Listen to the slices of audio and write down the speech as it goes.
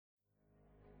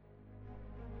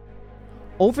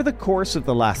Over the course of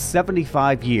the last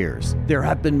 75 years, there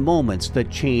have been moments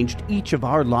that changed each of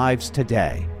our lives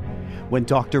today. When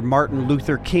Dr. Martin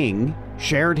Luther King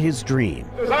shared his dream.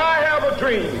 I have a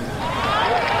dream.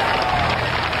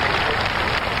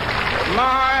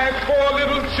 My poor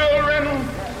little children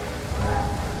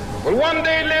will one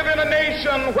day live in a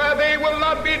nation where they will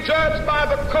not be judged by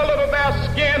the color of their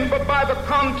skin, but by the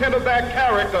content of their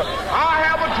character. I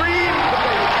have a dream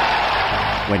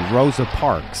today. When Rosa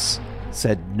Parks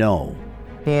said no.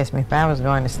 He asked me if I was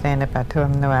going to stand up. I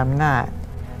told him, no, I'm not.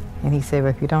 And he said,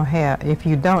 well, if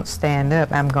you don't stand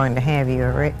up, I'm going to have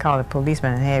you call a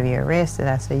policeman and have you arrested.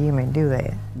 I said, you may do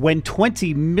that. When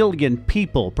 20 million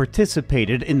people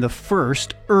participated in the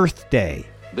first Earth Day.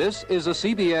 This is a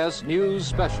CBS News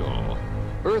special.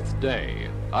 Earth Day,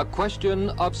 a question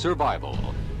of survival.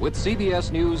 With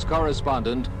CBS News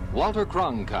correspondent Walter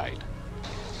Cronkite.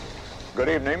 Good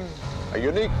evening. A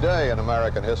unique day in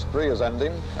American history is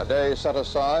ending, a day set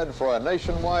aside for a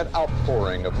nationwide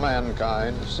outpouring of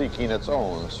mankind seeking its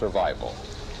own survival.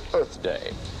 Earth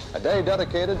Day, a day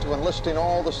dedicated to enlisting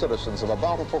all the citizens of a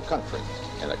bountiful country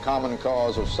in the common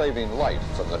cause of saving life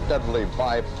from the deadly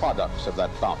byproducts of that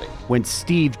bounty. When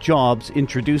Steve Jobs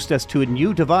introduced us to a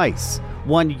new device,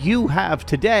 one you have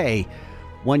today,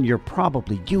 one you're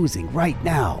probably using right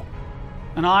now.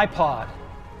 An iPod,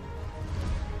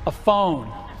 a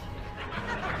phone,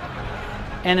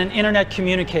 and an internet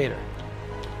communicator.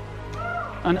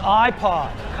 An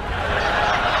iPod,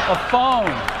 a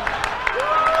phone.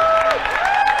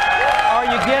 Are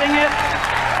you getting it?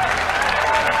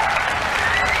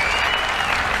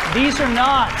 These are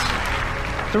not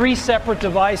three separate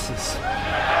devices.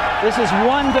 This is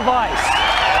one device.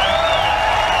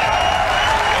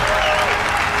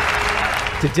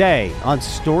 Today, on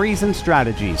Stories and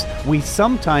Strategies, we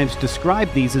sometimes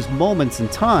describe these as moments in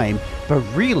time, but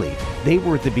really, they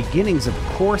were the beginnings of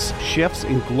course shifts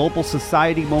in global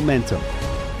society momentum.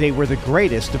 They were the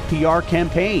greatest of PR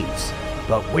campaigns.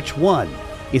 But which one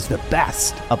is the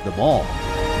best of them all?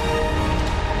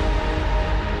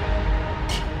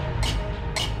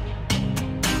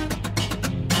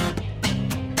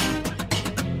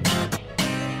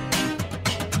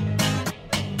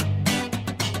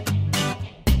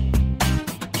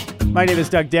 My name is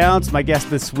Doug Downs. My guest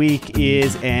this week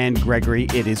is Anne Gregory.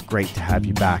 It is great to have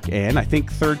you back, Anne. I think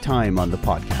third time on the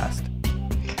podcast.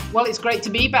 Well, it's great to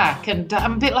be back, and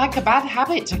I'm a bit like a bad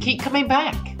habit. I keep coming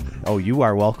back. Oh, you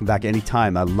are welcome back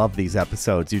anytime. I love these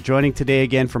episodes. You're joining today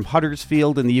again from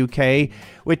Huddersfield in the UK,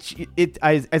 which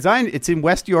it's in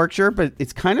West Yorkshire, but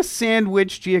it's kind of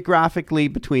sandwiched geographically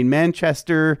between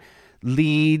Manchester,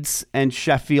 Leeds, and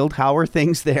Sheffield. How are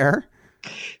things there?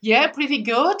 Yeah, pretty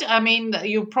good. I mean,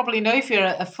 you'll probably know if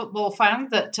you're a football fan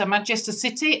that Manchester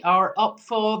City are up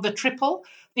for the triple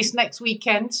this next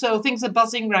weekend. So things are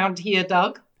buzzing around here,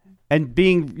 Doug. And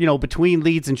being, between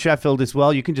Leeds and Sheffield as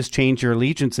well, you can just change your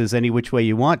allegiances any which way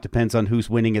you want. Depends on who's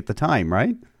winning at the time,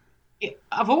 right?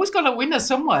 I've always got a winner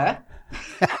somewhere.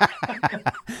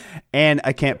 And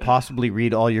I can't possibly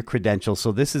read all your credentials,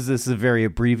 so this is a very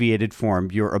abbreviated form.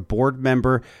 You're a board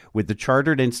member with the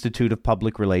Chartered Institute of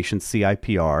Public Relations,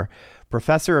 CIPR,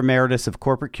 Professor Emeritus of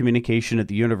Corporate Communication at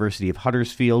the University of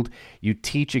Huddersfield. You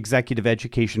teach executive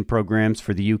education programs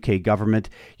for the UK government.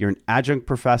 You're an adjunct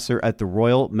professor at the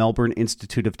Royal Melbourne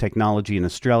Institute of Technology in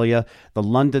Australia, the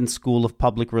London School of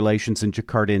Public Relations in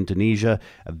Jakarta, Indonesia,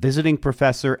 a visiting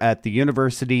professor at the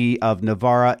University of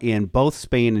Navarra in both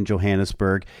Spain and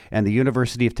Johannesburg, and the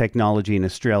University of Technology in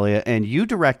Australia. And you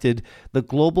directed the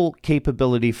Global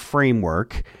Capability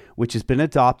Framework, which has been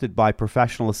adopted by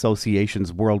professional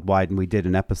associations worldwide, and we did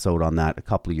an episode on that a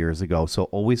couple of years ago. So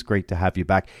always great to have you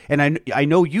back. And I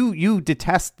know you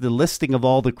detest the listing of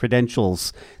all the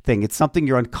credentials thing. It's something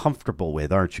you're uncomfortable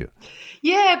with, aren't you?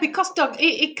 Yeah, because, Doug,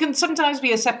 it can sometimes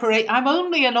be a separate... I'm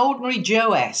only an ordinary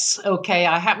Joe S, okay?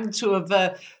 I happen to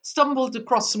have stumbled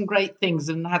across some great things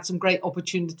and had some great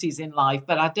opportunities in life,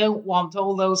 but I don't want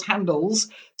all those handles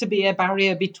to be a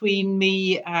barrier between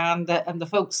me and the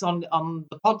folks on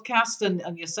the podcast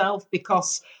and yourself,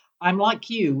 because I'm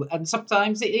like you, and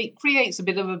sometimes it creates a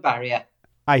bit of a barrier.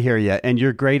 I hear you, and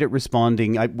you're great at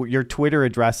responding. Your Twitter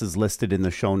address is listed in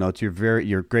the show notes.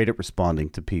 You're great at responding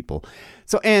to people.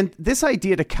 So, and this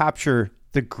idea to capture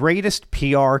the greatest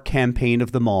PR campaign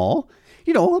of them all,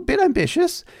 a bit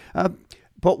ambitious,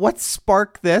 but what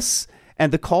sparked this?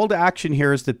 And the call to action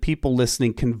here is that people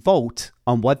listening can vote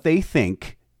on what they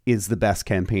think is the best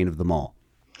campaign of them all.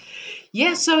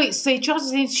 Yeah, so it's the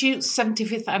Chartered Institute's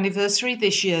 75th anniversary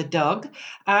this year, Doug.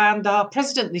 And our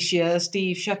president this year,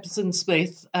 Steve Shepperson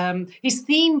Smith, his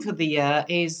theme for the year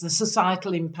is the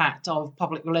societal impact of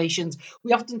public relations.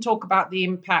 We often talk about the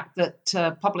impact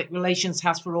that public relations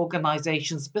has for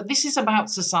organizations, but this is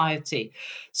about society.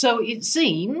 So it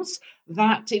seems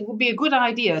that it would be a good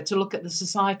idea to look at the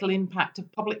societal impact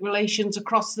of public relations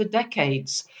across the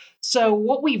decades. So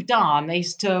what we've done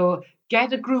is to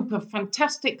get a group of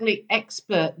fantastically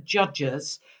expert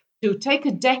judges to take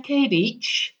a decade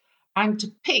each and to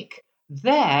pick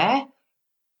their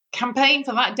campaign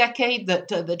for that decade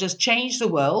that has changed the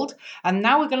world. And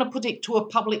now we're going to put it to a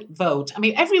public vote. I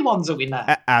mean, everyone's a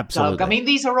winner. Absolutely. Doug. I mean,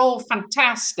 these are all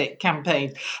fantastic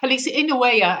campaigns. At least in a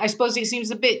way, I suppose it seems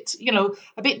a bit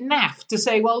naff to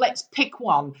say, well, let's pick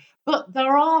one. But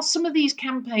there are some of these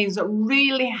campaigns that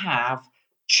really have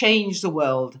changed the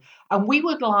world. And we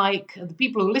would like the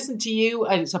people who listen to you,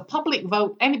 and it's a public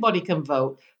vote, anybody can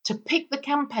vote, to pick the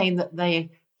campaign that they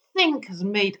think has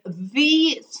made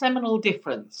the seminal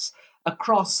difference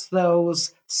across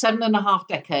those 7.5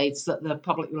 decades that the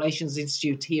Public Relations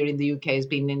Institute here in the UK has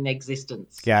been in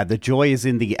existence. Yeah, the joy is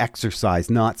in the exercise,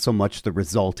 not so much the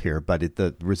result here, but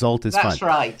the result is fun. That's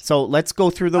right. So let's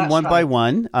go through them one by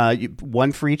one,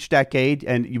 one for each decade.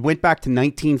 And you went back to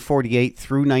 1948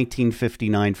 through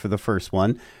 1959 for the first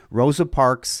one. Rosa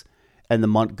Parks and the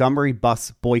Montgomery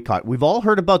bus boycott. We've all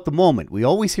heard about the moment. We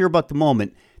always hear about the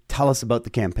moment. Tell us about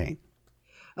the campaign.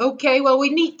 Okay, well, we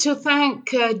need to thank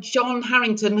John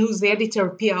Harrington, who's the editor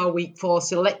of PR Week, for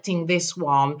selecting this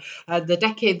one. The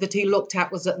decade that he looked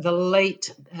at was at the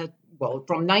late,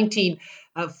 from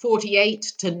 1948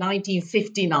 to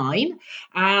 1959.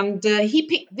 And he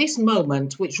picked this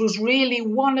moment, which was really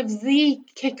one of the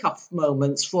kickoff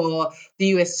moments for the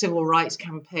US civil rights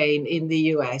campaign in the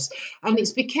US. And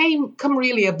it's become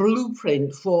really a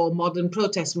blueprint for modern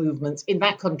protest movements in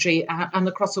that country and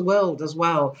across the world as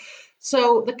well.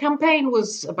 So the campaign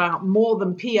was about more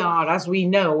than PR, as we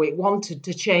know. It wanted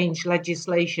to change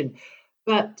legislation.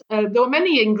 But there were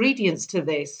many ingredients to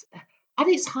this. At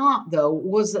its heart, though,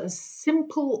 was a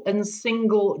simple and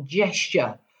single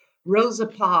gesture. Rosa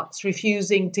Parks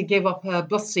refusing to give up her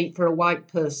bus seat for a white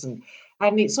person.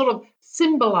 And it sort of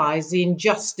symbolized the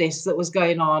injustice that was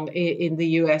going on in the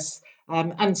US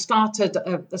and started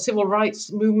a civil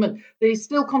rights movement that is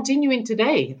still continuing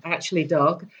today, actually,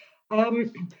 Doug.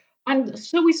 And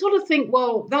so we sort of think,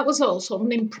 well, that was also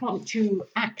an impromptu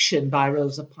action by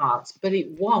Rosa Parks, but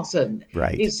it wasn't.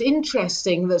 Right. It's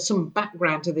interesting there's some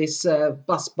background to this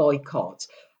bus boycott.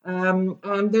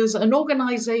 And there's an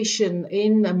organization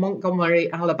in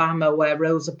Montgomery, Alabama, where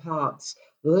Rosa Parks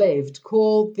lived,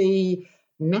 called the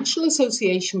National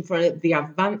Association for the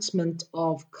Advancement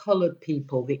of Colored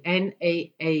People, the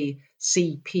NAACP.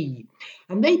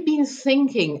 And they'd been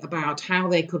thinking about how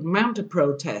they could mount a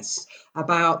protest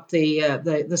about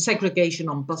the segregation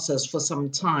on buses for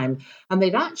some time. And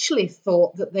they'd actually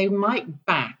thought that they might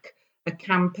back a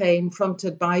campaign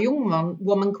fronted by a young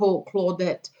woman called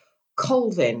Claudette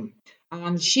Colvin.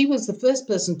 And she was the first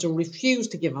person to refuse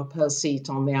to give up her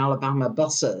seat on the Alabama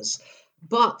buses.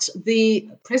 But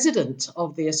the president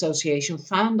of the association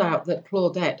found out that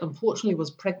Claudette, unfortunately,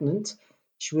 was pregnant.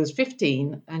 She was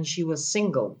 15 and she was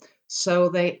single. So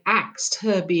they axed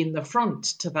her being the front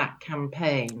to that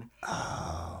campaign.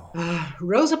 Oh.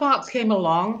 Rosa Parks came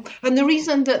along. And the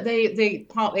reason that they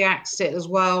partly axed it as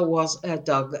well was,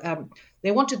 Doug, they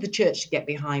wanted the church to get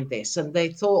behind this. And they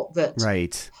thought that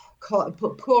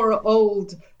poor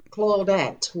old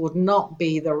Claudette would not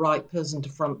be the right person to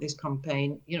front this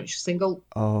campaign. You know, she's single,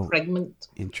 pregnant.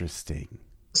 Interesting.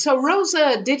 So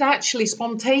Rosa did actually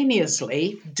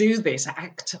spontaneously do this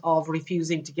act of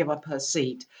refusing to give up her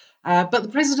seat. But the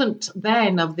president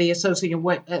then of the association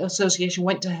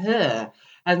went to her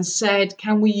and said,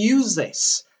 can we use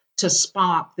this to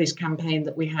spark this campaign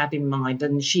that we had in mind?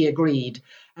 And she agreed.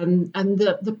 And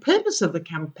the purpose of the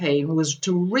campaign was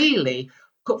to really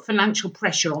put financial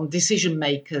pressure on decision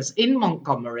makers in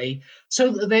Montgomery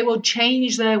so that they will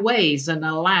change their ways and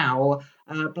allow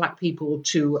Black people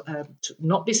to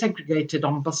not be segregated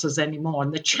on buses anymore.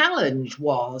 And the challenge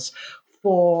was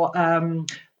for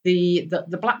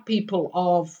the Black people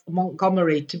of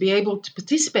Montgomery to be able to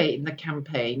participate in the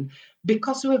campaign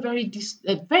because they were very,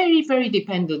 very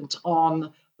dependent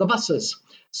on the buses.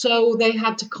 So they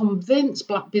had to convince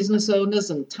Black business owners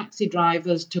and taxi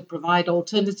drivers to provide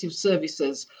alternative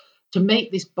services to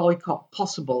make this boycott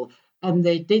possible. And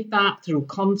they did that through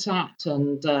contact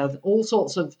and all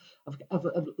sorts of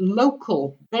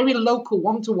local, very local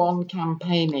one-to-one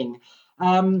campaigning.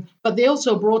 But they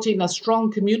also brought in a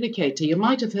strong communicator. You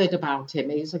might have heard about him.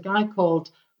 He's a guy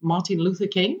called Martin Luther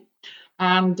King.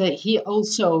 And he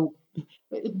also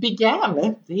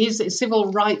began his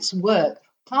civil rights work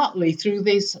partly through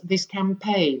this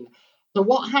campaign. So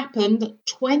what happened?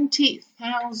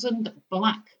 20,000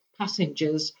 black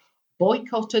passengers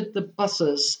boycotted the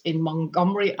buses in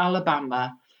Montgomery,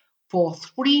 Alabama for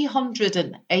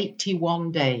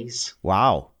 381 days.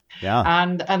 Wow. Yeah.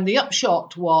 And the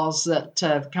upshot was that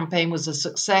the campaign was a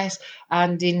success.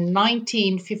 And in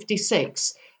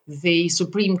 1956, the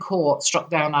Supreme Court struck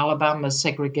down Alabama's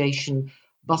segregation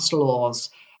bus laws.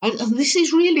 And this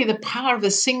is really the power of a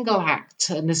single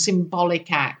act and a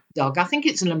symbolic act, Doug. I think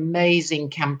it's an amazing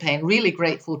campaign. Really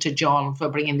grateful to John for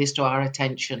bringing this to our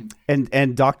attention.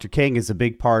 And Dr. King is a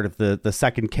big part of the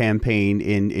second campaign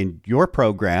in your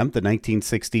program, the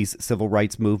 1960s civil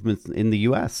rights movement in the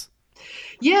U.S.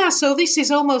 Yeah, so this is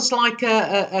almost like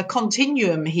a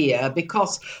continuum here,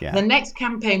 because the next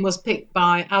campaign was picked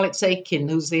by Alex Aiken,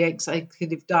 who's the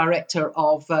executive director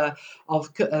of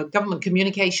government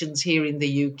communications here in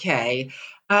the UK.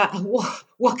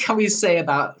 What can we say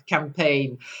about the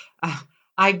campaign?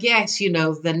 I guess, the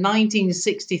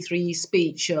 1963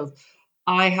 speech of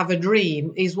I Have a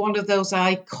Dream is one of those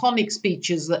iconic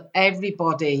speeches that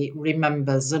everybody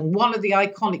remembers, and one of the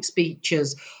iconic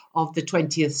speeches of the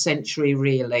 20th century,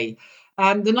 really.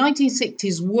 And the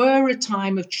 1960s were a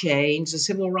time of change. The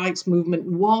civil rights movement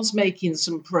was making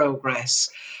some progress.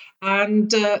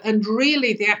 And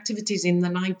really the activities in the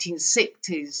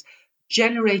 1960s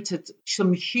generated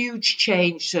some huge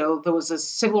change. So there was a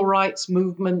Civil Rights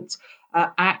Movement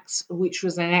Act, which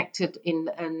was enacted in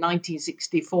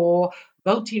 1964,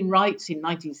 voting rights in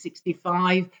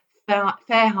 1965,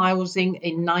 fair housing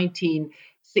in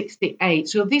 1968.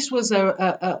 So this was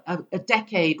a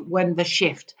decade when the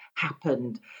shift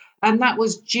happened. And that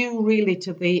was due really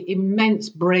to the immense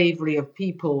bravery of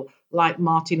people like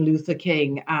Martin Luther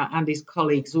King and his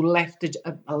colleagues, who left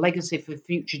a legacy for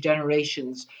future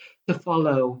generations to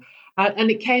follow.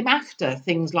 And it came after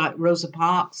things like Rosa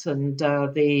Parks and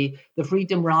the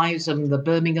Freedom Rides and the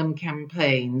Birmingham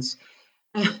campaigns.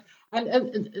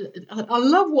 And I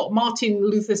love what Martin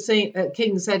Luther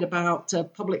King said about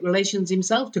public relations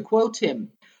himself, to quote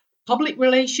him. Public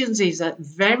relations is a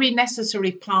very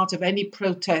necessary part of any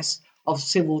protest of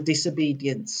civil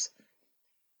disobedience.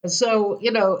 And so,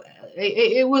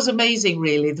 it was amazing,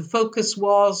 really. The focus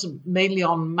was mainly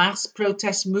on mass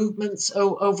protest movements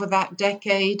over that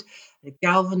decade,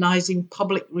 galvanizing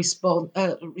public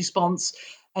response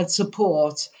and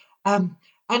support. And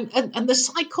the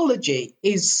psychology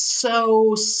is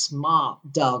so smart,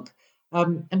 Doug.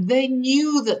 And they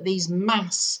knew that these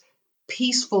mass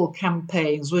peaceful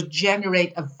campaigns would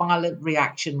generate a violent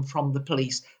reaction from the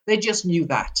police. They just knew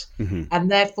that. Mm-hmm. And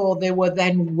therefore, they were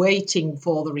then waiting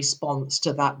for the response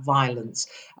to that violence.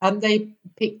 And they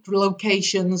picked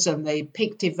locations and they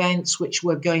picked events which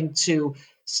were going to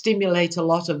stimulate a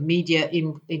lot of media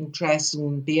interest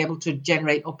and be able to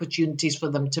generate opportunities for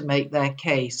them to make their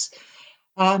case.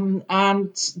 And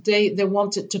they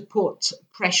wanted to put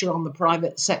pressure on the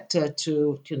private sector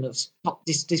to stop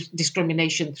this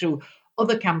discrimination through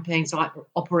other campaigns like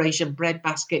Operation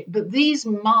Breadbasket. But these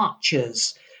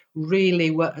marchers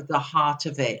really were at the heart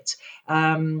of it.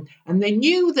 And they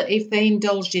knew that if they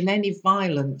indulged in any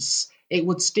violence, it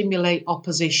would stimulate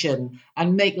opposition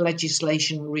and make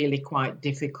legislation really quite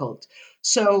difficult.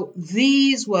 So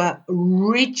these were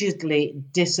rigidly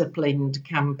disciplined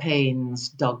campaigns,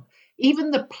 Doug.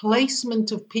 Even the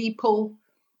placement of people,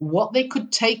 what they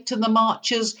could take to the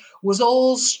marches, was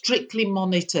all strictly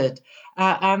monitored.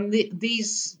 And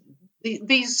these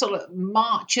sort of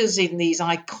marches in these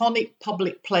iconic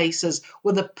public places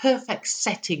were the perfect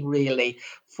setting, really,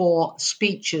 for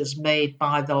speeches made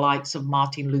by the likes of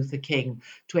Martin Luther King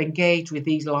to engage with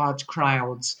these large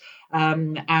crowds.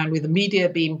 And with the media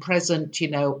being present,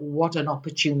 what an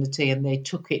opportunity, and they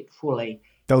took it fully.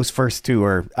 Those first two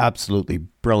are absolutely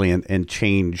brilliant and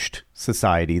changed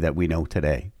society that we know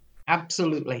today.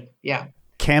 Absolutely, yeah.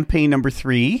 Campaign number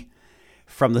 3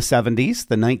 from the 70s,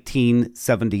 the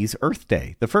 1970s Earth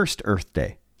Day, the first Earth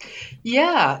Day.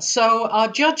 Yeah, so our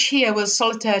judge here was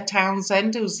Solitaire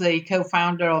Townsend, who's the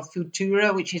co-founder of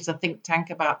Futura, which is a think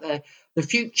tank about the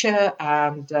future,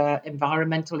 and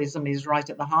environmentalism is right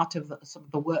at the heart of some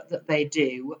of the work that they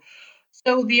do.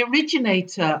 So the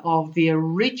originator of the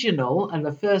original and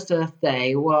the first Earth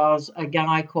Day was a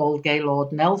guy called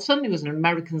Gaylord Nelson, who was an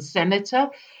American senator,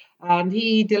 and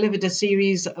he delivered a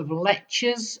series of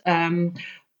lectures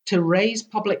to raise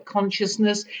public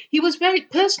consciousness. He was very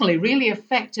personally really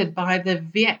affected by the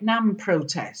Vietnam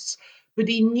protests, but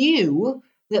he knew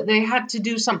that they had to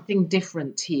do something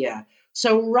different here.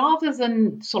 So rather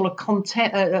than sort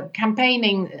of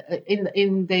campaigning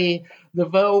in the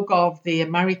vogue of the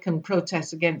American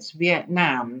protests against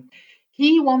Vietnam,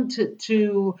 he wanted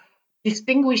to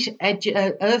distinguish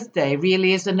Earth Day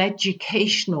really as an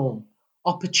educational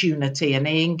opportunity, and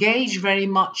he engaged very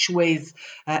much with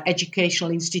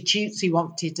educational institutes. He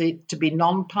wanted it to be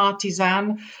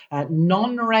non-partisan,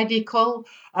 non-radical,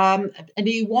 and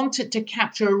he wanted to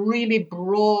capture a really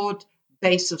broad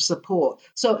base of support.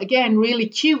 So again, really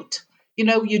cute.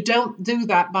 You don't do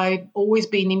that by always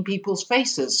being in people's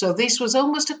faces. So this was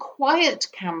almost a quiet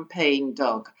campaign,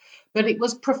 Doug, but it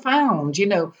was profound,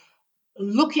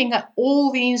 looking at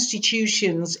all the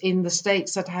institutions in the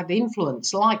states that had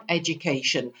influence, like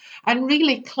education, and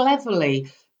really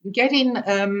cleverly getting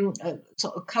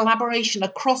sort of collaboration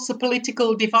across the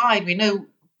political divide. We know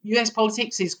US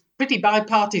politics is pretty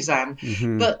bipartisan,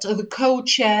 but the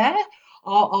co-chair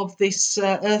of this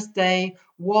Earth Day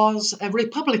was a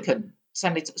Republican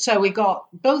senator. So we got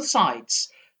both sides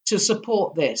to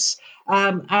support this.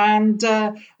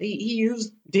 He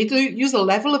did use a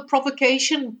level of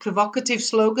provocation, provocative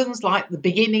slogans like the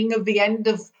beginning of the end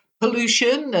of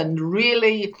pollution and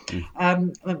really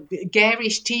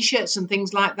garish T-shirts and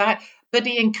things like that. But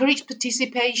he encouraged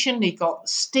participation. He got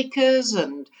stickers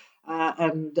and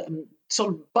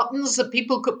sort of buttons that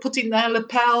people could put in their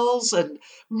lapels, and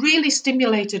really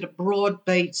stimulated a broad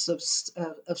base of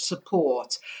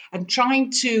support, and trying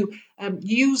to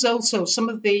use also some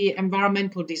of the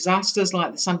environmental disasters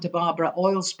like the Santa Barbara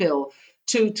oil spill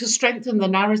to strengthen the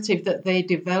narrative that they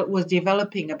were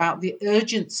developing about the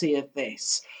urgency of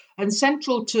this. And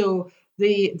central to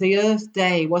the Earth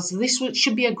Day was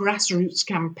should be a grassroots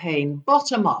campaign,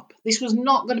 bottom up. This was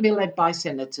not going to be led by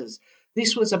senators.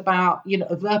 This was about,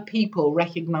 the people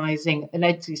recognizing an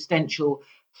existential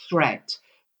threat.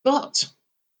 But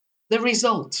the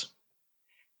result,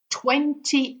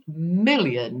 20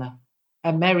 million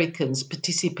Americans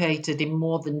participated in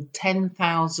more than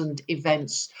 10,000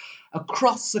 events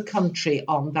across the country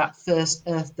on that first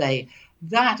Earth Day.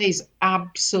 That is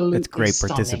absolutely It's great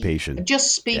stunning. participation. It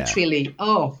just speaks really,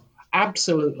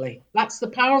 absolutely. That's the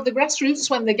power of the grassroots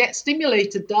when they get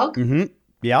stimulated, Doug. Mm-hmm.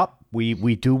 Yeah,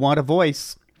 we do want a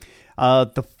voice.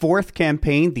 The fourth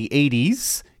campaign, the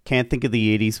 80s. Can't think of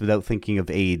the 80s without thinking of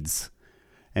AIDS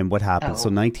and what happened. So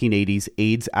 1980s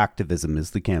AIDS activism is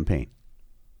the campaign.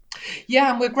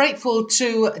 Yeah, and we're grateful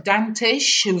to Dan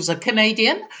Tish, who's a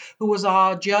Canadian, who was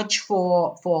our judge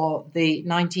for the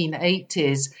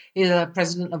 1980s. He's a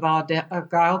president of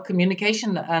Argyle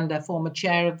Communication and a former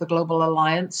chair of the Global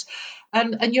Alliance.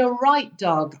 And you're right,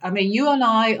 Doug. I mean, you and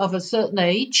I of a certain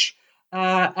age,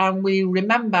 and we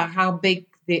remember how big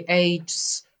the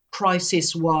AIDS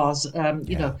crisis was.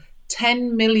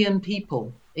 10 million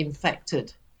people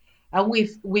infected. And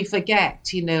we forget,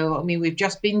 we've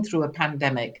just been through a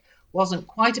pandemic. Wasn't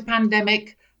quite a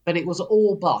pandemic, but it was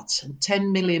all but.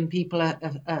 10 million people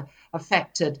are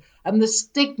affected. And the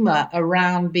stigma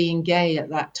around being gay at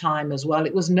that time as well,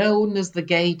 it was known as the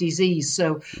gay disease.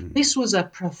 So this was a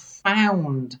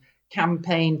profound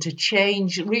campaign to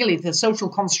change really the social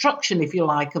construction, if you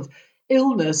like, of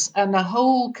illness and the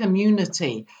whole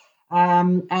community.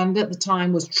 And at the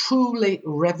time was truly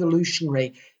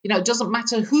revolutionary. It doesn't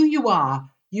matter who you are,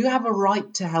 you have a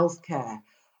right to healthcare.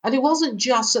 And it wasn't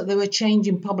just that they were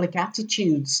changing public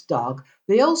attitudes, Doug.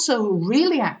 They also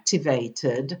really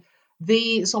activated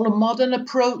the sort of modern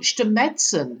approach to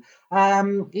medicine.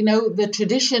 The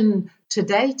tradition to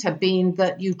date had been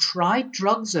that you tried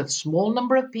drugs, a small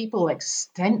number of people,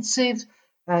 extensive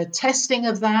testing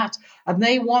of that, and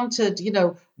they wanted,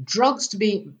 drugs to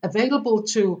be available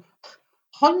to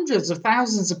hundreds of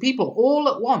thousands of people all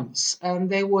at once, and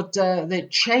they would they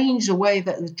changed the way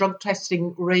that the drug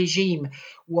testing regime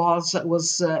was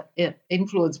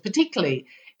influenced, particularly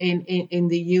in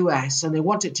the US, and they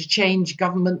wanted to change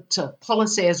government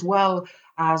policy as well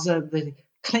as the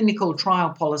clinical trial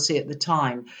policy at the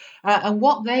time. And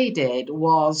what they did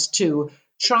was to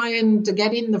try and to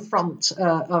get in the front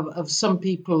of some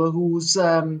people who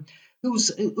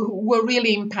were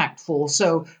really impactful.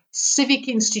 So civic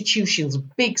institutions,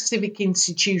 big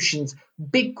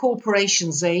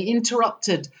corporations, they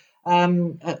interrupted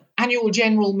annual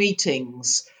general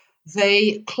meetings.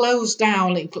 They closed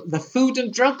down the Food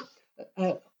and Drug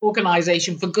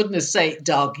Organization, for goodness sake,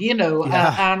 Doug,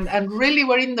 and really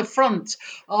were in the front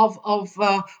of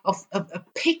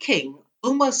picking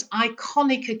almost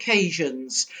iconic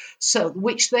occasions, so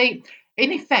which they,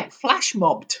 in effect, flash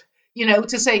mobbed,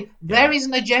 to say there is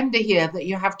an agenda here that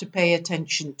you have to pay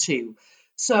attention to.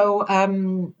 So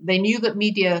they knew that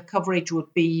media coverage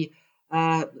would be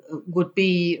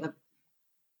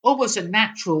almost a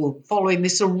natural following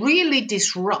this, a really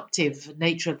disruptive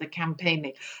nature of the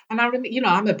campaigning. And I remember,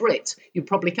 I'm a Brit. You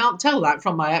probably can't tell that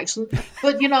from my accent.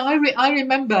 But, I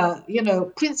remember,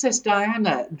 Princess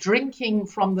Diana drinking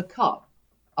from the cup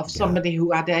of somebody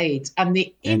who had AIDS, and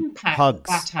the impact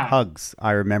that had. Hugs.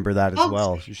 I remember that as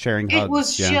well. Sharing hugs. It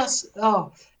was just,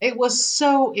 it was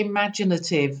so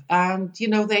imaginative. And,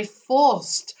 they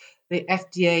forced the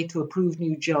FDA to approve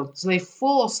new drugs. They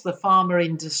forced the pharma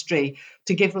industry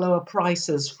to give lower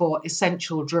prices for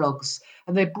essential drugs.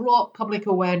 And they brought public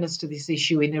awareness to this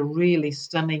issue in a really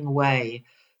stunning way.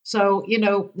 So,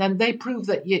 and they prove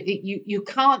that you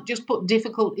can't just put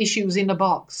difficult issues in a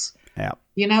box. Yeah.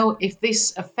 If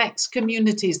this affects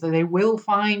communities, then they will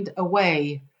find a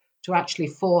way to actually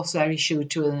force their issue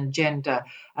to an agenda.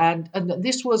 And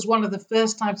this was one of the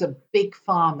first times a big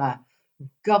pharma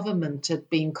government had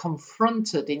been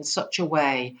confronted in such a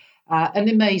way. An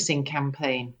amazing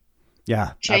campaign.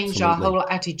 Yeah, changed absolutely. Our whole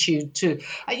attitude to,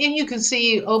 and you can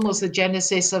see almost the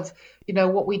genesis of,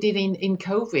 what we did in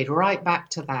COVID, right back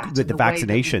to that. With the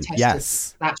vaccination,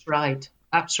 yes. That's right.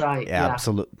 Yeah,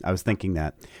 absolutely. I was thinking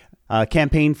that.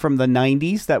 Campaign from the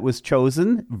 90s that was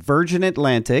chosen, Virgin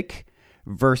Atlantic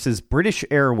versus British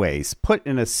Airways. Put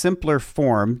in a simpler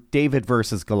form, David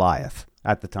versus Goliath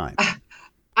at the time.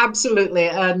 Absolutely.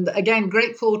 And again,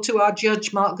 grateful to our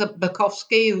judge, Mark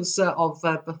Bukowski, who's of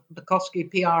Bukowski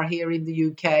PR here in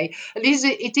the UK.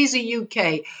 It is a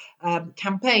UK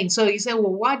campaign. So you say,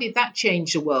 well, why did that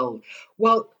change the world?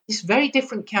 Well, it's a very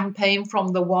different campaign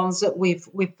from the ones that we've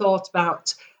thought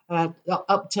about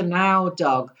up to now,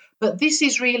 Doug. But this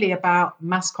is really about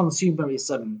mass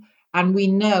consumerism. And we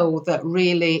know that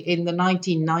really in the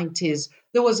 1990s,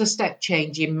 there was a step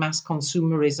change in mass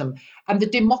consumerism and the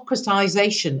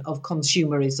democratization of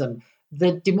consumerism,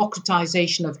 the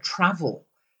democratization of travel.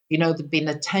 There'd been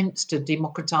attempts to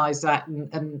democratize that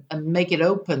and make it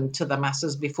open to the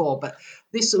masses before, but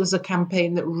this was a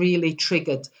campaign that really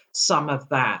triggered some of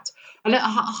that. And at the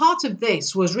heart of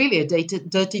this was really a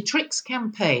dirty tricks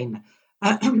campaign.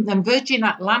 And Virgin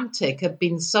Atlantic had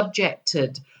been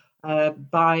subjected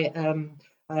by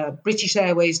British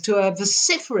Airways to a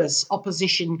vociferous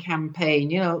opposition campaign.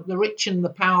 The rich and the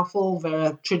powerful,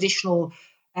 the traditional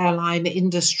airline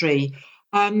industry.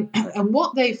 And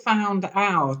what they found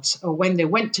out when they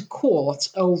went to court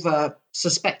over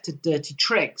suspected dirty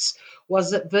tricks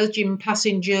was that Virgin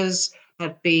passengers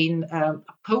had been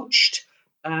poached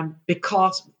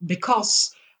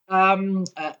because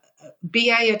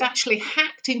BA had actually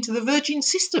hacked into the Virgin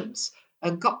systems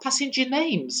and got passenger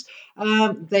names.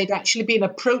 They'd actually been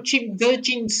approaching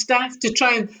Virgin staff to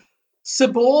try and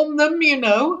suborn them,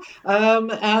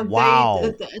 And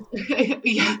wow.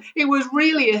 It was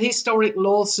really a historic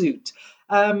lawsuit.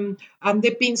 And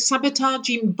they've been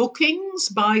sabotaging bookings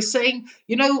by saying,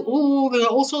 there are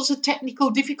all sorts of technical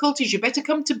difficulties. You better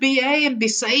come to BA and be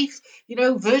safe.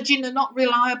 Virgin are not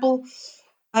reliable.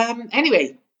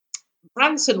 Anyway,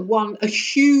 Branson won a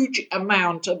huge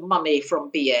amount of money from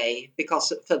BA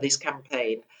for this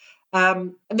campaign.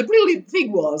 And the brilliant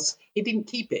thing was he didn't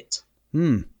keep it.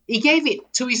 He gave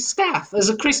it to his staff as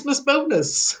a Christmas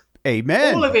bonus.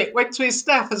 Amen. All of it went to his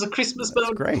staff as a Christmas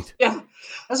bonus. Great. Yeah.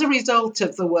 As a result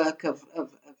of the work of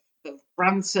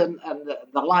Branson and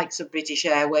the likes of British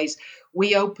Airways,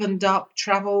 we opened up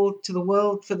travel to the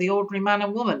world for the ordinary man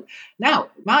and woman. Now,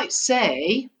 you might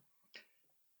say,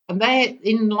 and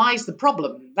therein lies the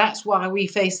problem. That's why we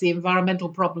face the environmental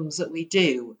problems that we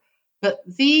do. But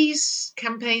these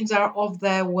campaigns are of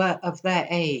their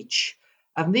age.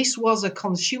 And this was a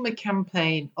consumer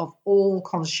campaign of all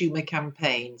consumer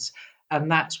campaigns. And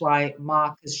that's why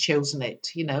Mark has chosen it,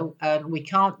 and we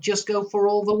can't just go for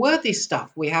all the worthy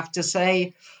stuff. We have to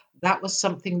say that was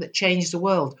something that changed the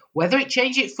world. Whether it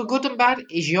changed it for good and bad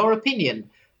is your opinion,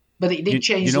 but it did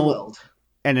change the world.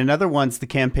 And another one's the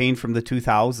campaign from the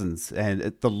 2000s and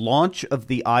the launch of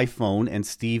the iPhone and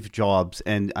Steve Jobs.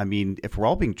 And I mean, if we're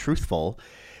all being truthful,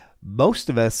 most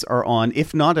of us are on,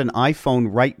 if not an iPhone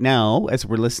right now, as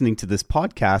we're listening to this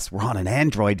podcast, we're on an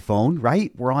Android phone,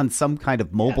 right? We're on some kind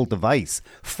of mobile device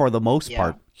for the most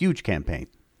part. Huge campaign.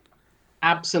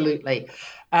 Absolutely.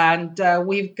 And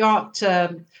we've got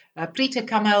Prita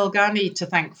Kamal-Ghani to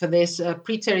thank for this.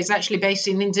 Prita is actually based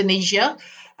in Indonesia.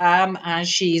 And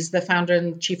she's the founder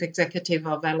and chief executive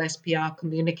of LSPR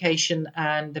Communication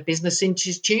and the Business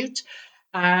Institute.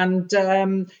 And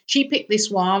she picked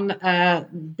this one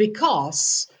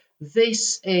because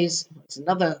it's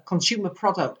another consumer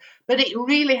product, but it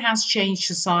really has changed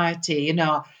society.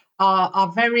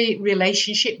 Our very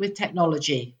relationship with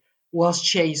technology was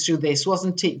changed through this,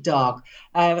 wasn't it, Doug?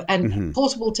 And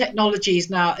portable technology is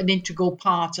now an integral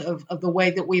part of the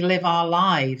way that we live our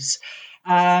lives.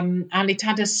 And it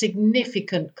had a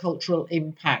significant cultural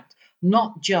impact,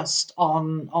 not just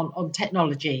on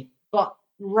technology, but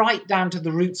right down to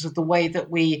the roots of the way that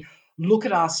we look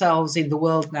at ourselves in the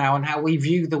world now and how we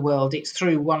view the world. It's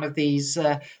through one of these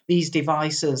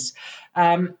devices.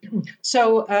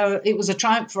 So it was a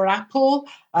triumph for Apple,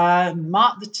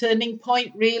 marked the turning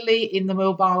point really in the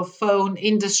mobile phone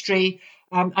industry.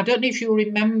 I don't know if you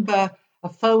remember a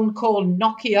phone called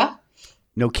Nokia.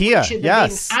 Nokia,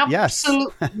 yes.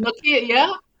 Nokia,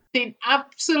 yeah. Been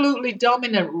absolutely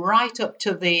dominant right up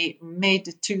to the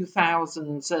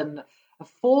mid-2000s. And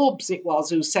Forbes it was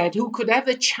who said, who could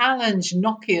ever challenge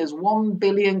Nokia's 1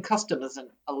 billion customers? And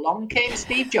along came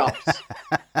Steve Jobs.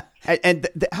 And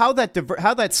how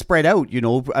that spread out,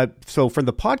 so from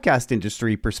the podcast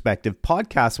industry perspective,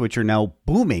 podcasts, which are now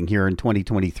booming here in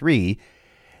 2023,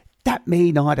 that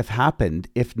may not have happened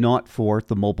if not for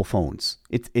the mobile phones.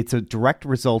 It's a direct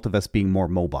result of us being more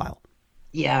mobile.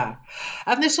 Yeah.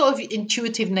 And the sort of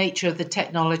intuitive nature of the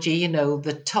technology,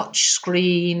 the touch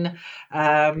screen,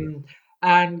 and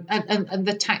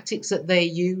the tactics that they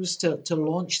use to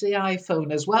launch the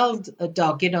iPhone as well,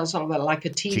 Doug, sort of like a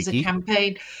teaser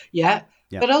campaign. Yeah.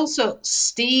 But also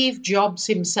Steve Jobs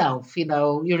himself,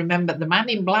 you remember the Man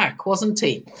in Black, wasn't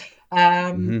he?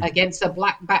 Against a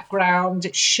black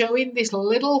background, showing this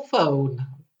little phone.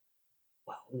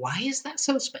 Well, why is that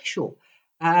so special?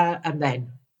 And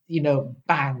then,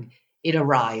 bang, it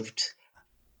arrived.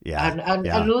 Yeah.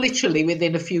 And literally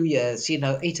within a few years,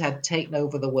 it had taken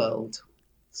over the world.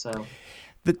 So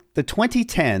the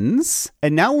 2010s,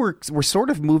 and now we're sort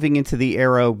of moving into the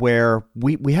era where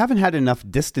we haven't had enough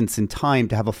distance in time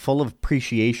to have a full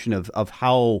appreciation of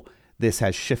how this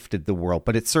has shifted the world,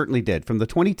 but it certainly did. From the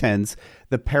 2010s,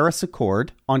 the Paris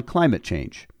Accord on climate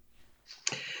change.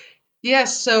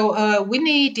 Yes, so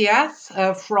Winnie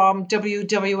Diath from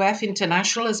WWF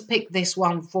International has picked this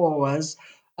one for us,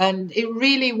 and it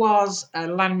really was a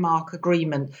landmark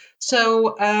agreement.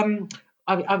 So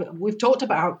we've talked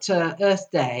about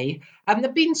Earth Day, and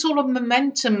there's been sort of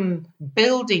momentum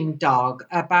building, Doug,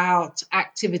 about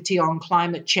activity on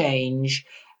climate change.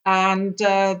 And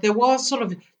there was sort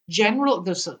of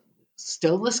there's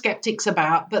still the skeptics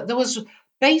about, but there was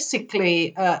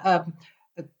basically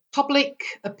public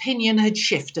opinion had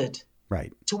shifted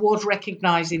towards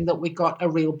recognizing that we got a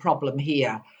real problem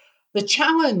here. The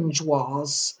challenge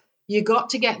was you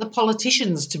got to get the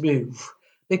politicians to move,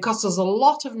 because there's a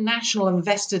lot of national and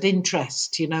vested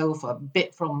interest,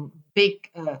 from big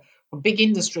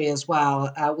industry as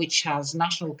well, which has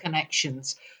national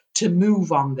connections to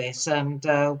move on this. And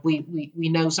we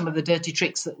know some of the dirty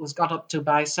tricks that was got up to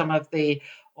by some of the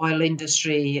oil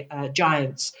industry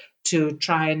giants to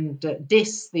try and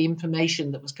diss the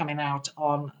information that was coming out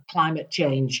on climate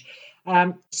change.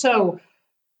 So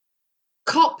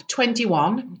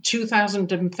COP21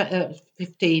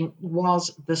 2015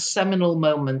 was the seminal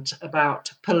moment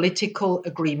about political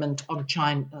agreement on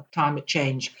climate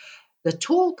change. The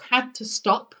talk had to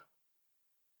stop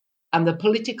and the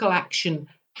political action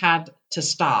had to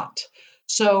start.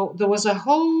 So there was a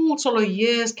whole sort of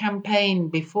year's campaign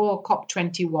before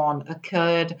COP21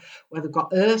 occurred, where they've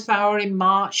got Earth Hour in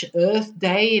March, Earth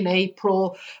Day in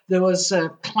April. There was a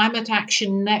Climate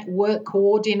Action Network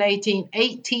coordinating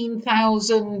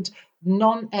 18,000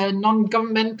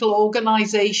 non-governmental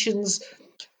organizations,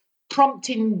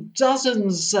 prompting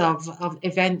dozens of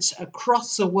events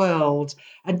across the world.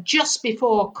 And just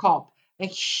before COP, a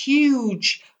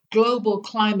huge global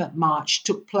climate march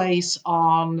took place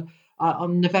on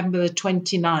November the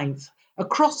 29th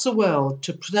across the world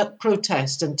to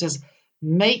protest and to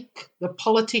make the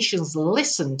politicians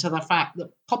listen to the fact that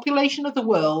the population of the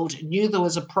world knew there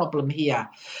was a problem here.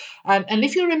 And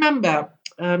if you remember,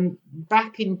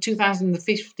 back in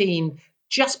 2015,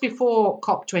 just before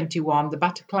COP21, the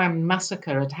Bataclan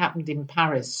massacre had happened in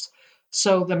Paris.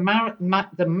 So the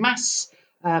mass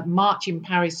march in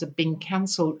Paris had been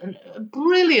cancelled. A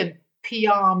brilliant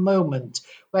PR moment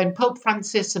when Pope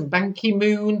Francis and Ban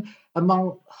Ki-moon,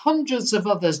 among hundreds of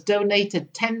others,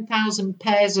 donated 10,000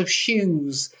 pairs of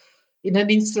shoes in an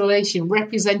installation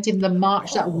representing the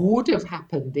march that would have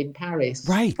happened in Paris.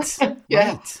 Right.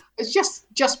 Yeah. Right. It's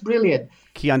just brilliant.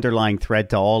 Key underlying thread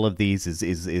to all of these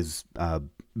is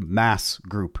mass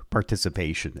group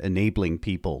participation, enabling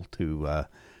people to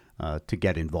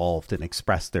get involved and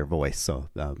express their voice. So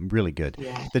really good.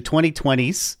 Yeah. The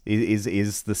 2020s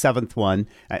is the seventh one.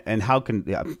 And how can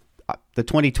the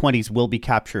 2020s will be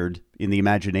captured in the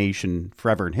imagination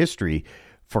forever in history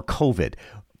for COVID.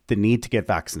 the need to get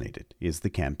vaccinated is the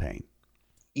campaign.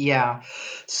 Yeah.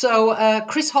 So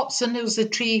Chris Hobson, who's the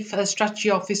Chief Strategy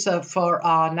Officer for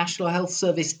our National Health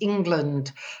Service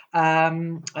England,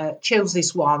 chose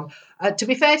this one. To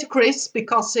be fair to Chris,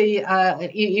 because he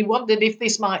wondered if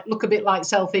this might look a bit like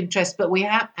self-interest, but we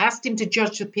asked him to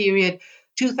judge the period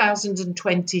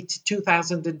 2020 to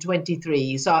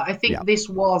 2023. So I think this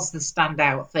was the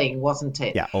standout thing, wasn't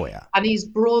it? Yeah. Oh, yeah. And he's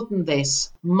broadened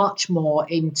this much more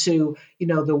into,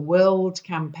 the world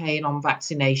campaign on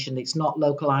vaccination. It's not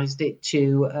localized it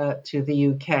to the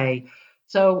UK.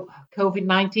 So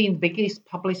COVID-19, the biggest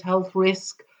public health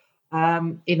risk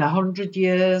in 100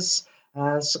 years.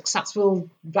 Successful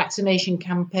vaccination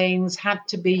campaigns had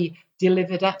to be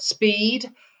delivered at speed.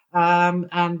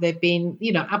 And they've been,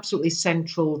 absolutely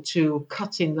central to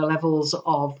cutting the levels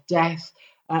of death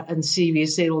and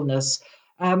serious illness.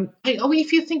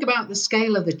 If you think about the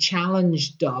scale of the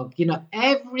challenge, Doug,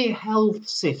 every health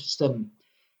system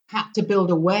had to build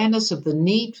awareness of the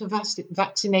need for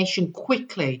vaccination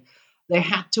quickly. They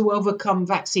had to overcome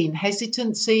vaccine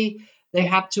hesitancy. They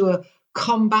had to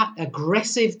combat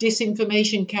aggressive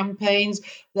disinformation campaigns.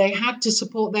 They had to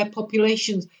support their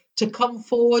populations to come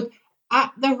forward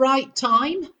at the right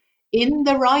time, in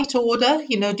the right order,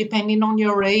 depending on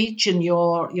your age and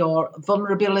your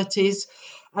vulnerabilities.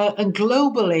 And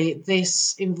globally,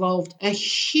 this involved a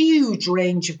huge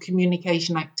range of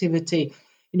communication activity,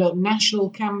 national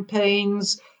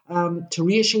campaigns to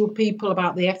reassure people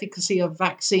about the efficacy of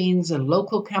vaccines, and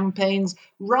local campaigns,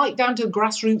 right down to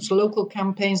grassroots local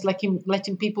campaigns,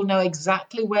 letting people know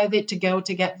exactly where they're to go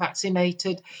to get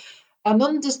vaccinated. And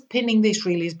underpinning this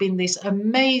really has been this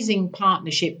amazing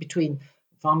partnership between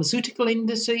the pharmaceutical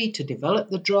industry to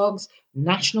develop the drugs,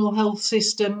 national health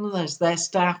system, there's their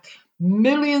staff,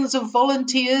 millions of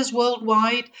volunteers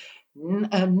worldwide,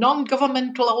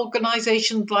 non-governmental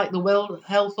organizations like the World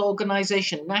Health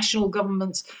Organization, national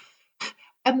governments.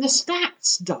 And the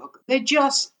stats, Doug, they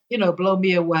just, blow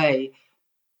me away.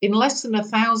 In less than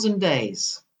 1,000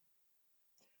 days,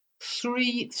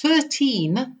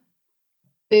 13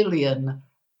 billion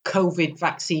COVID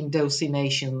vaccine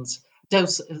doses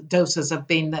have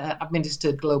been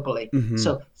administered globally. Mm-hmm.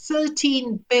 So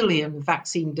 13 billion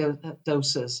vaccine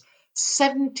doses.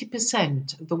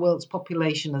 70% of the world's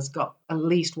population has got at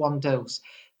least one dose.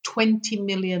 20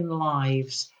 million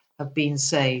lives have been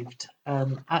saved.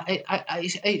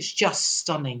 It's just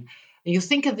stunning. And you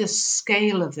think of the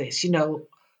scale of this,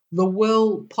 the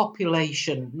world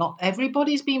population, not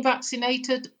everybody's been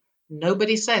vaccinated.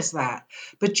 Nobody says that.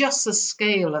 But just the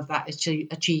scale of that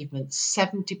achievement,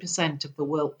 70% of the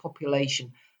world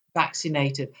population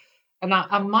vaccinated. And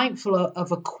I'm mindful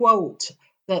of a quote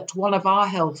that one of our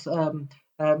health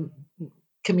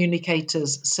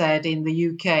communicators said in the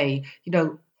UK,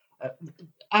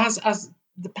 as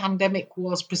the pandemic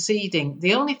was proceeding,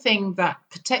 the only thing that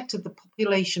protected the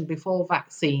population before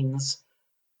vaccines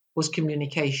was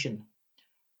communication.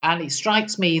 And it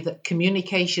strikes me that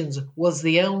communications was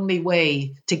the only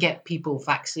way to get people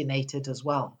vaccinated as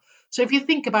well. So if you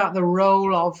think about the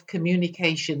role of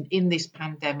communication in this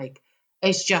pandemic,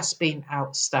 it's just been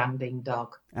outstanding,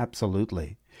 Doug.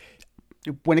 Absolutely.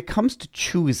 When it comes to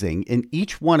choosing, and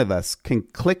each one of us can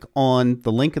click on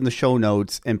the link in the show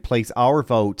notes and place our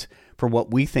vote for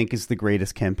what we think is the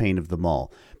greatest campaign of them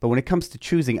all. But when it comes to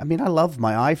choosing, I love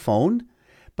my iPhone,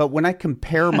 but when I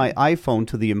compare my iPhone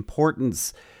to the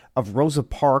importance of Rosa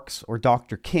Parks or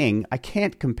Dr. King, I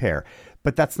can't compare.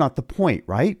 But that's not the point,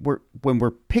 right? When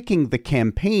we're picking the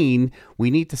campaign,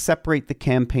 we need to separate the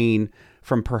campaign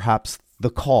from perhaps the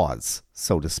cause,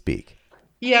 so to speak.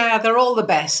 Yeah, they're all the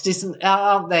best,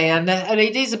 aren't they? And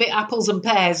it is a bit apples and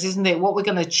pears, isn't it? What we're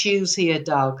going to choose here,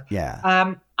 Doug.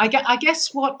 Yeah. I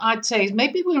guess what I'd say is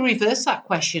maybe we reverse that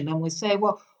question and we say,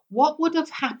 well, what would have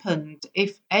happened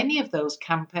if any of those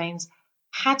campaigns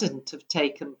hadn't have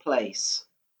taken place?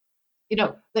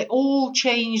 They all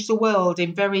changed the world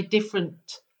in very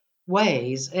different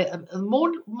ways. A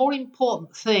more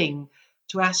important thing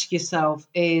to ask yourself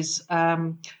is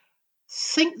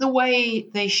think the way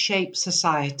they shape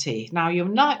society. Now,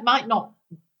 might not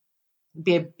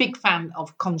be a big fan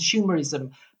of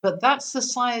consumerism, but that's the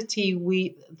society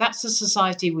we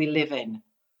live in.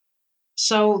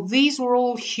 So these were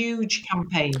all huge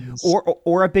campaigns.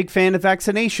 Or a big fan of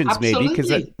vaccinations, Absolutely. Maybe,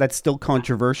 because that's still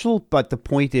controversial. But the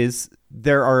point is,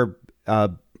 there are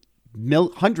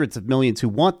hundreds of millions who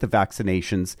want the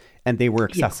vaccinations, and they were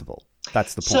accessible. Yeah.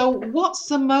 That's the point. So what's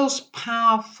the most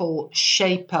powerful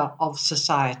shaper of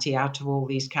society out of all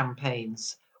these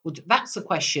campaigns? Well, that's the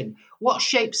question. What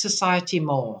shapes society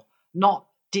more? Not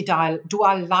do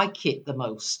I like it the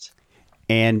most?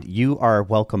 And you are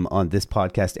welcome on this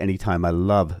podcast anytime. I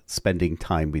love spending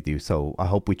time with you. So I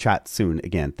hope we chat soon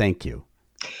again. Thank you.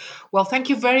 Well, thank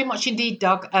you very much indeed,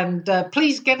 Doug. And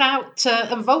please get out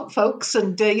and vote, folks.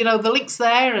 And, the link's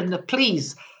there. And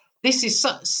please, this is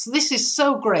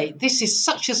so great. This is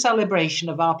such a celebration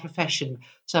of our profession.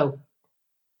 So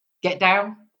get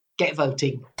down, get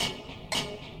voting.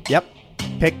 Yep.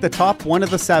 Pick the top one of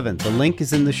the 7. The link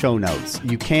is in the show notes.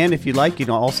 You can, if you like,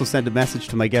 also send a message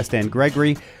to my guest, Anne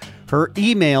Gregory. Her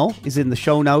email is in the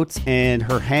show notes, and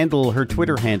her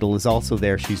Twitter handle is also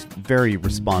there. She's very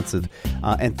responsive.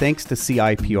 And thanks to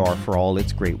CIPR for all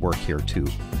its great work here, too.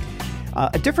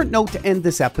 A different note to end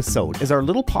this episode. As our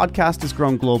little podcast has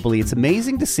grown globally, it's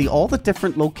amazing to see all the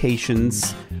different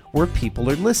locations where people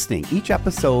are listening. Each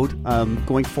episode,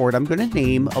 going forward, I'm going to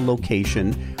name a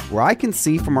location where I can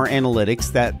see from our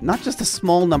analytics that not just a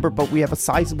small number, but we have a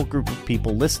sizable group of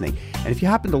people listening. And if you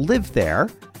happen to live there,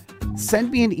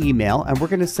 send me an email and we're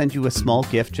going to send you a small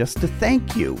gift just to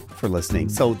thank you for listening.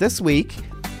 So this week,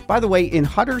 by the way, in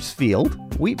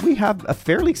Huddersfield, we have a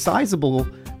fairly sizable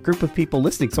group of people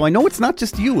listening. So I know it's not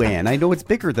just you, Anne. I know it's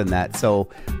bigger than that. So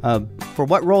for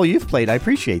what role you've played, I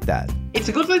appreciate that. It's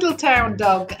a good little town,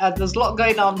 Doug, and there's a lot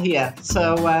going on here.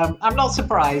 So I'm not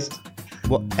surprised.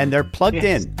 Well, and they're plugged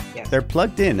in. Yes. They're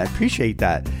plugged in. I appreciate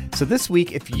that. So this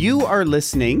week, if you are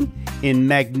listening in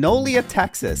Magnolia,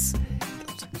 Texas,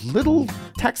 little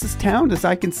Texas town, as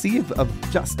I can see,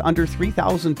 of just under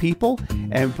 3,000 people,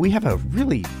 and we have a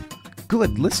really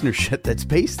good listenership that's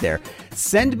based there.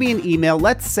 Send me an email,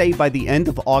 let's say by the end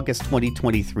of August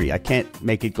 2023. I can't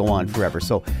make it go on forever.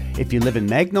 So if you live in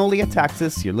Magnolia,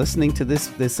 Texas, you're listening to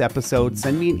this episode,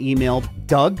 send me an email,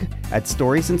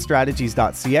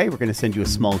 doug@storiesandstrategies.ca. We're going to send you a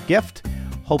small gift,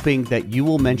 hoping that you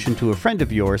will mention to a friend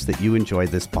of yours that you enjoy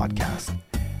this podcast.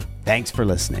 Thanks for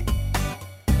listening.